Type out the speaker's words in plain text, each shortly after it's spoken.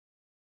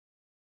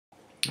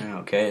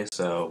Okay,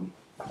 so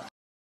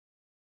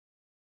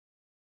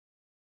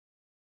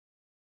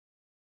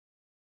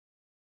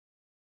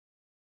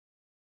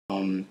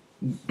main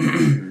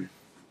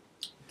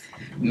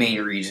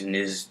reason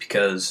is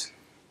because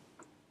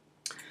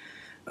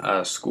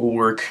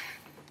schoolwork.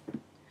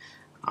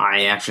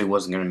 I actually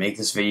wasn't gonna make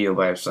this video,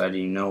 but I decided,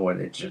 you know what,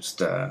 it's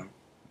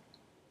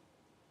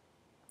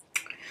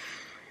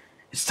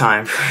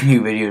time for a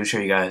new video to show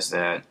you guys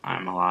that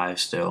I'm alive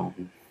still.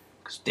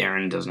 Because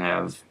Darren doesn't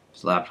have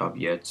his laptop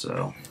yet,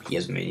 so he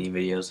hasn't made any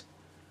videos.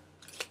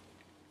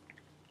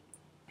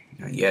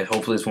 Not yet.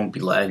 Hopefully this won't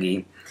be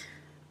laggy.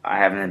 I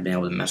haven't been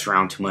able to mess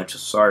around too much.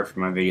 Sorry for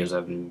my videos.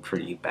 I've been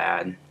pretty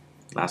bad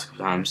last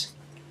couple times.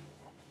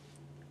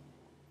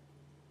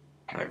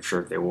 I'm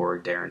sure if they were.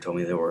 Darren told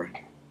me they were.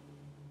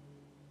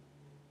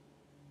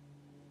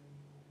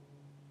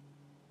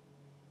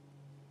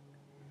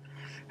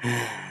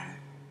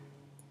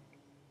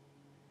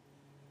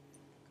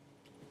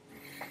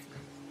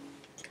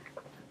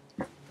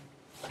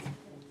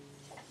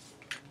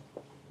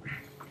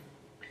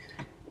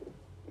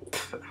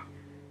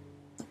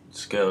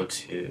 Let's go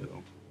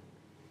to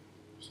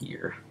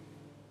here.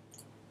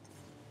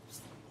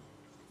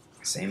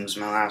 Same as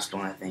my last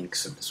one, I think,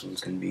 so this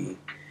one's gonna be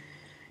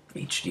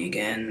HD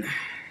again.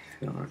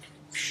 I'm not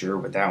sure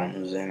what that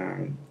one was in.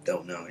 I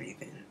don't know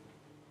anything.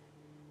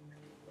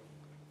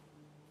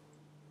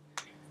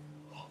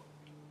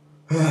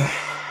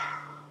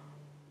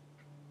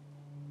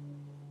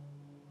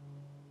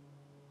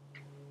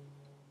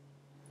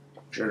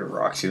 Sure, the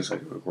Roxy was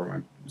like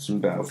where it's in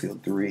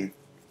Battlefield 3.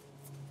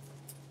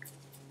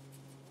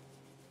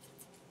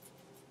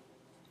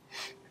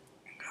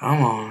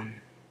 Come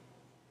on.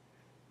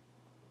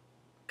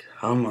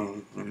 Come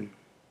on.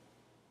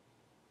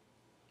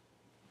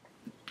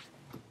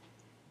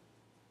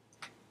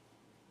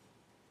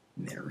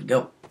 There we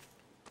go.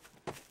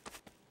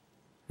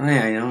 Oh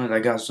yeah, you know what? I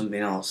got something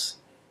else.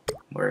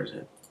 Where is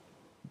it?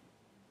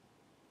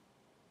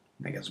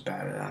 I guess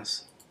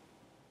badass.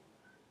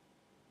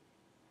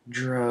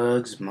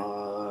 Drugs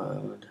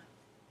mod.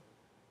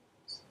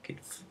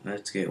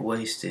 Let's get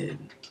wasted.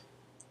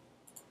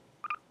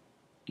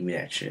 Give me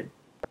that shit.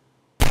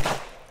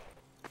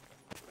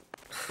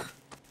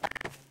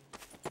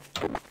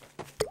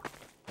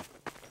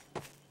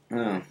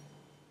 Oh.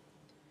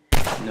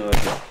 No,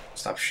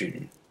 stop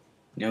shooting.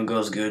 You know what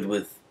goes good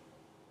with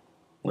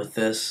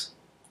this?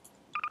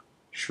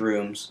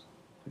 Shrooms.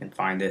 I can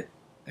find it.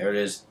 There it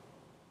is.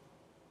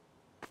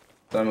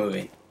 Stop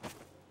moving.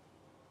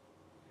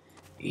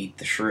 Eat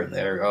the shroom.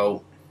 There we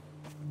go.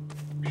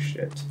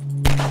 Shit.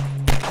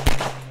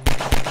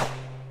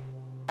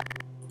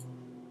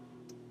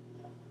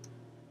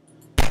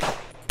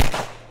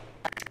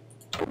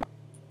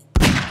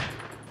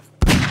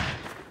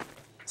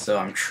 So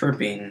I'm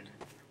tripping.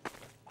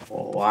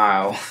 Oh,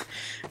 wow.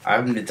 I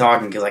haven't been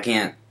talking because I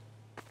can't.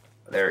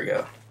 There we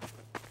go.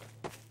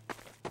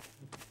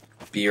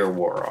 Beer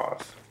wore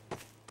off.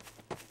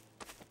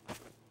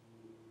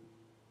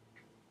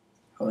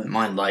 I wouldn't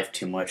mind life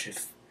too much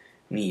if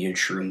me and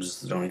shrooms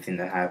is the only thing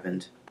that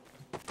happened.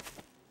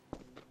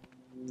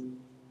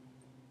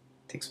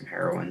 Take some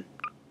heroin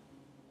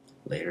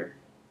later.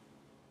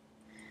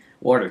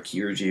 Water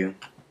cures you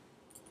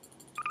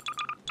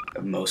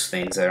of most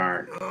things that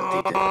aren't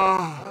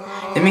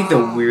addictive. They make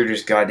the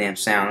weirdest goddamn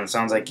sound. It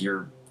sounds like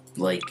you're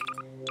like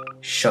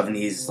shoving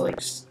these like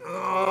just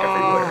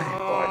everywhere in your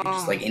body,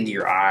 just like into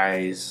your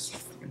eyes,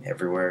 and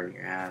everywhere in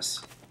your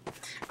ass.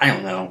 I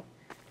don't know.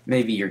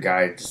 Maybe your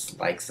guy just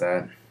likes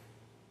that.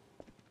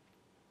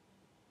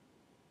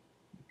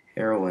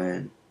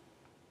 Heroin.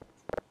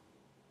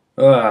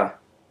 Ow,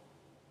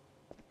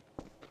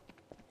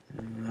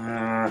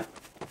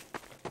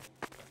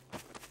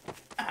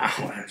 that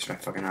hurts my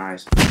fucking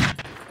eyes.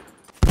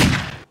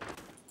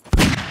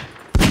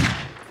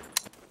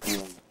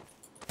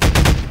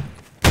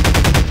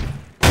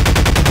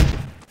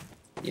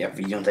 Yeah, if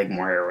you don't take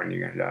more heroin,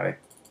 you're gonna die. In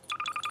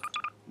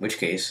which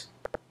case,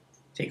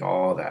 take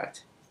all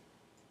that.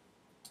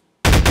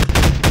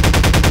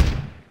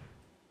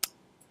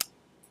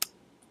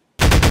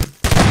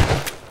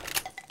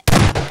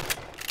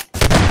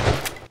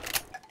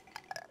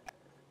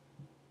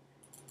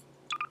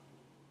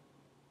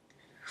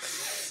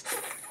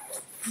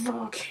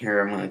 Fuck,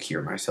 here, I'm gonna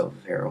cure myself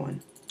of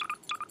heroin.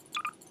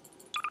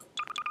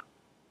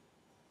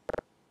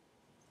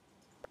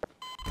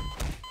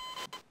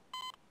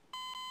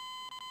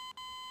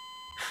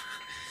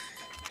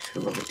 A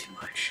little bit too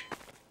much.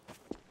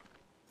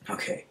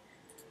 Okay,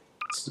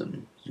 let's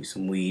do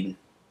some weed.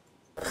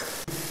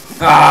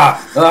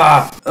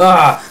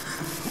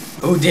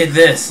 Who did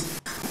this?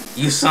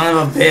 You son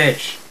of a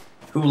bitch!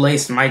 Who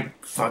laced my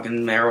fucking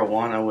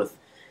marijuana with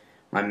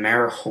my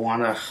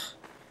marijuana?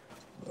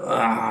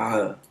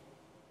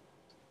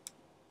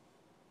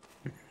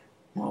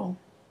 Well,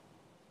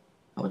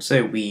 I would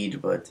say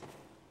weed, but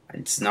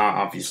it's not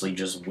obviously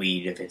just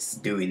weed if it's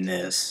doing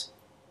this.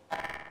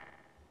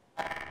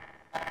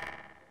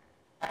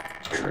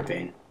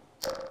 Tripping.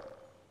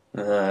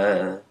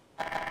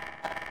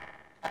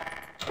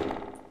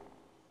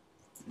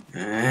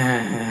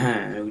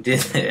 Who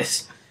did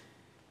this?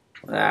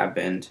 What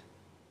happened?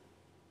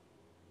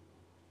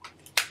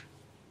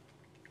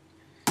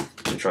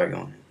 Let's try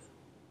going.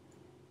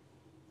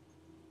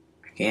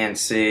 I can't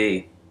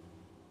see.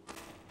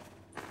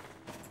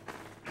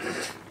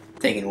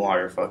 Taking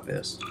water, fuck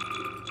this.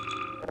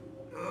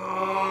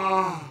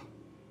 That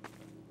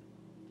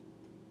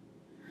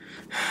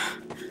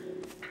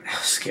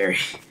was scary.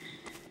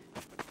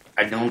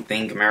 I don't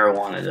think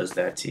marijuana does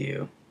that to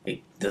you.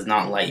 It does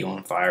not light you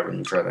on fire when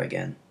you try that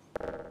again.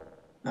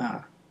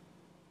 Ah.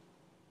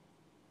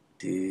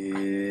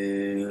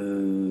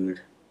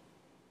 Dude.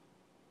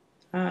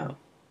 Oh.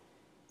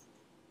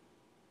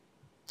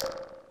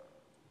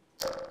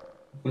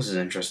 This is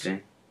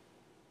interesting.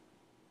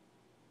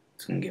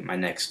 Just gonna get my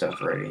next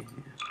stuff ready.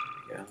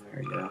 Yeah,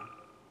 there we go.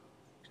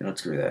 Don't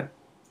screw that.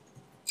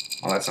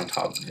 Oh, that's on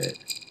top of it.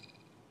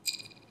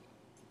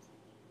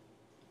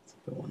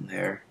 Put one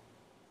there.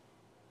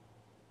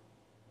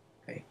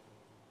 Okay.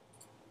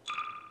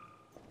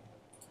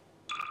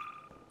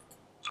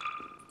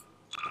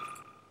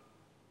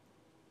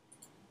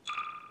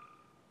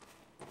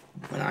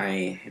 When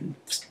I am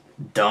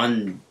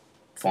done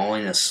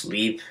falling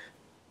asleep,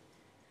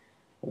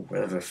 or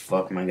whatever the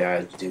fuck my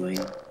guy's doing,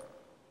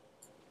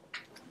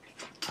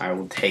 I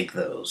will take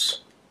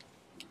those.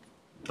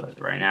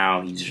 But right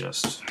now, he's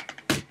just...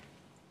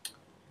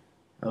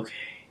 Okay.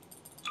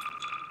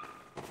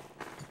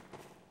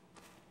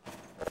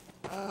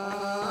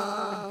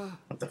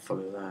 What the fuck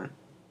is that?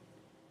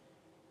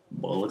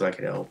 Well, it looked like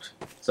it helped.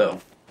 So,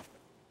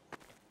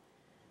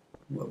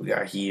 what we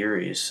got here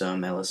is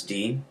some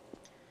LSD,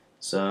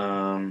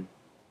 some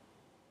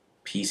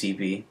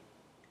PCP,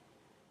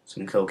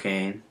 some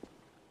cocaine,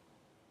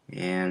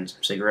 and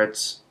some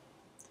cigarettes.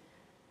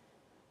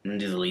 I'm gonna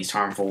do the least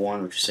harmful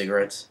one, which is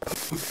cigarettes.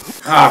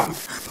 Ah!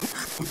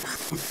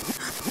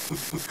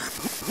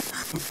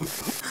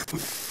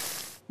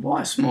 Well,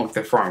 I smoked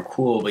the farm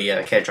cool, but yeah,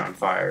 they catch on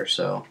fire,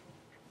 so.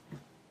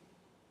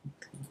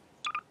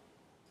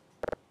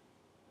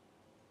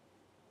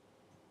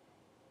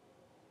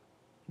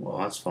 Well,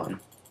 that's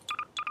fun.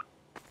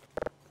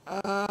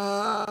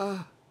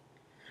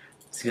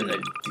 It's gonna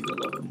do a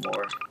little bit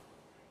more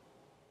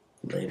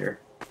later.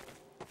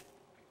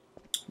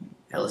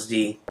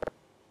 LSD.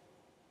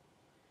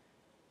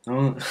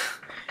 Oh,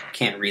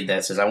 can't read that.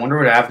 It says, I wonder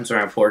what happens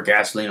when I pour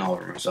gasoline all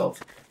over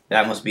myself.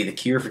 That must be the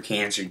cure for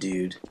cancer,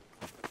 dude.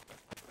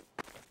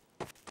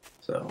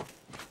 So,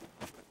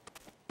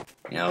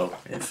 you know,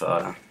 if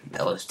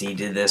LSD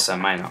did this, I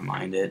might not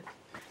mind it.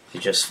 If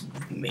it just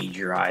made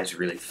your eyes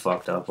really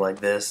fucked up like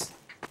this.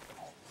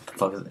 What the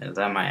fuck is that? Is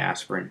that my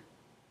aspirin?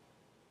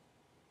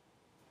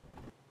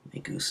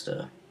 Me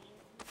gusta.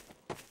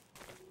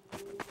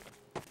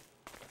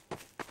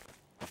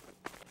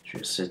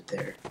 Just sit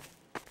there.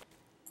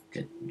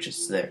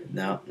 Just there.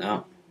 No,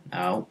 no,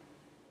 no,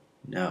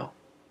 no.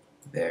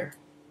 There.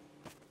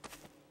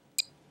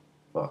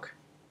 Fuck.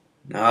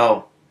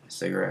 No.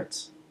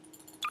 Cigarettes.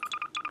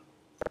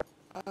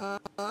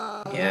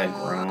 Yeah,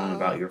 groan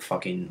about your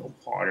fucking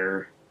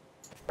water.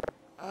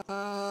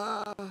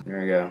 There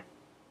we go.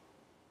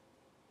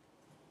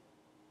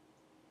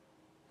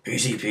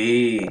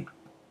 PCP.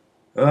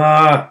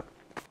 Ah!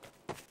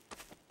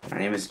 My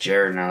name is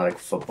Jared and I like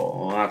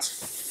football. Well, that's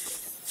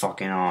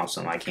fucking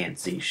awesome. I can't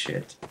see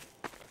shit.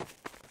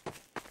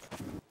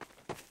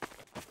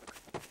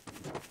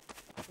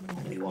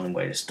 Only one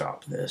way to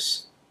stop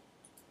this.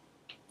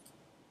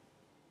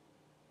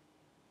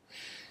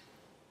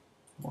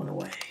 One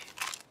away.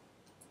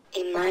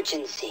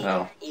 Emergency.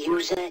 Oh.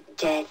 User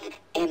death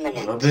imminent.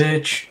 Little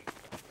bitch.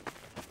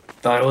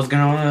 Thought it was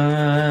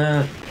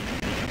gonna.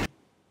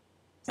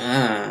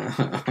 Ow.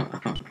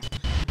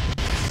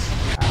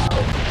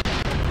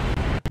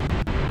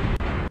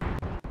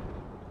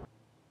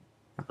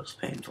 That was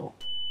painful.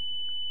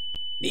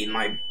 Need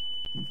my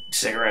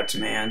cigarettes,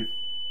 man.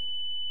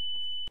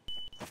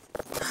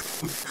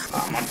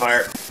 Oh, I'm on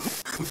fire.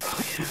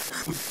 Oh, yeah.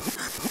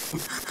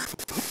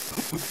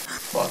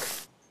 Fuck.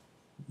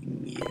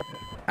 Yeah.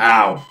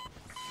 Ow.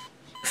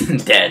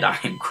 Dead. I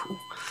am cool.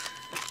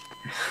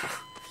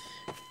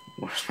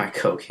 Where's my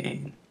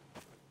cocaine?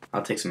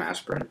 I'll take some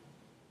aspirin.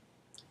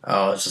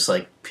 Oh, it's just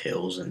like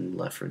pills and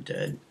Left 4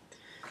 Dead.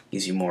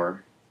 Gives you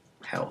more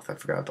health. I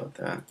forgot about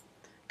that.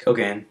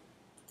 Cocaine.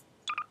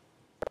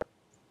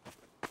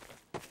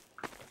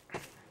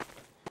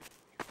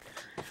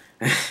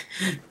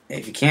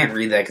 If you can't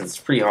read that, because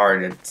it's pretty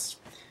hard, it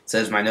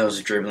says my nose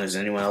is dribbling. Is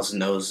anyone else's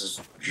nose is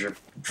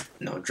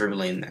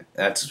dribbling?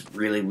 That's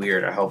really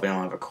weird. I hope I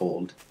don't have a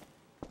cold.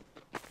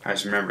 I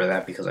just remember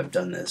that because I've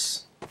done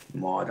this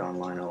mod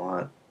online a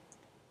lot.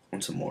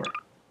 Want some more?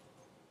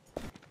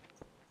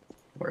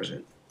 Where is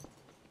it?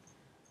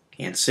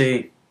 Can't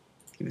see.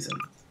 Give me some.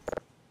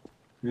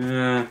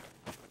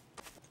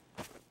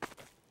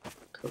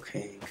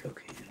 Cocaine,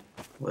 cocaine.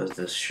 What is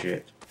this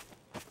shit?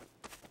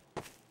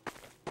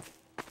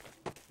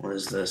 What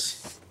is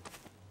this?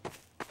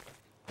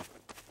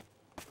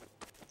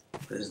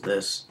 What is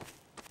this?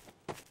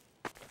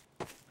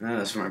 Ah,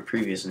 that's from my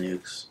previous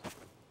nukes.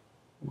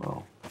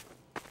 Well.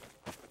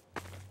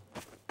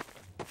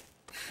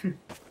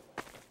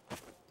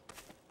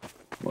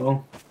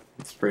 Well,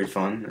 it's pretty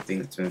fun. I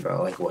think it's been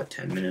about, like, what,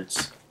 10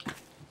 minutes?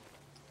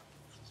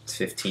 It's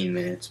 15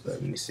 minutes, but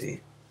let me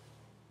see.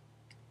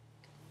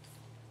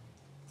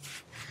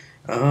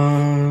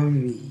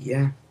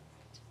 Yeah.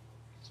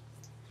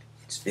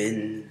 It's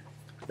been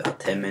about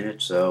 10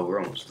 minutes, so we're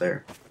almost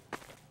there.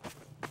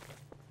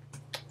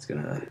 It's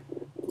gonna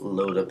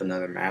load up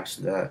another map,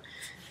 so that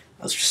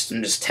I'm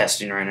just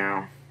testing right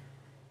now.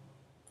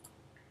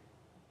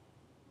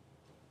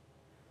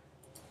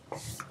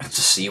 Let's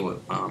just see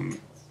what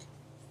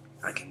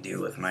I can do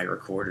with my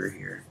recorder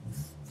here.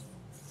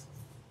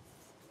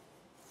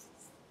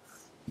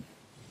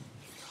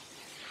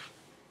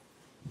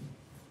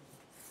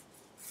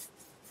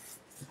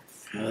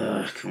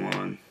 Come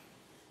on.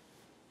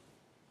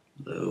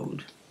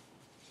 Load.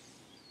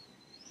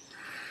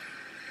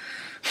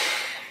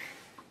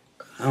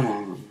 Come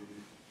on.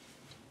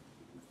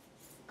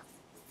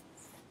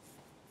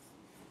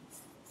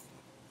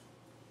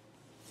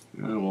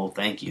 Oh, well,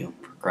 thank you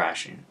for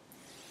crashing.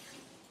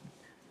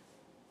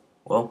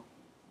 Well,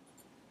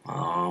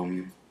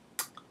 I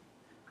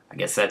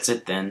guess that's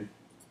it then.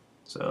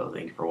 So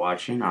thank you for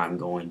watching. I'm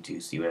going to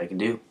see what I can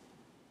do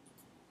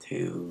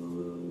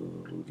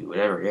to do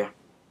whatever, yeah.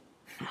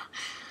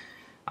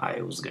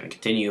 I was going to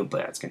continue,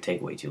 but that's going to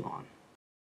take way too long.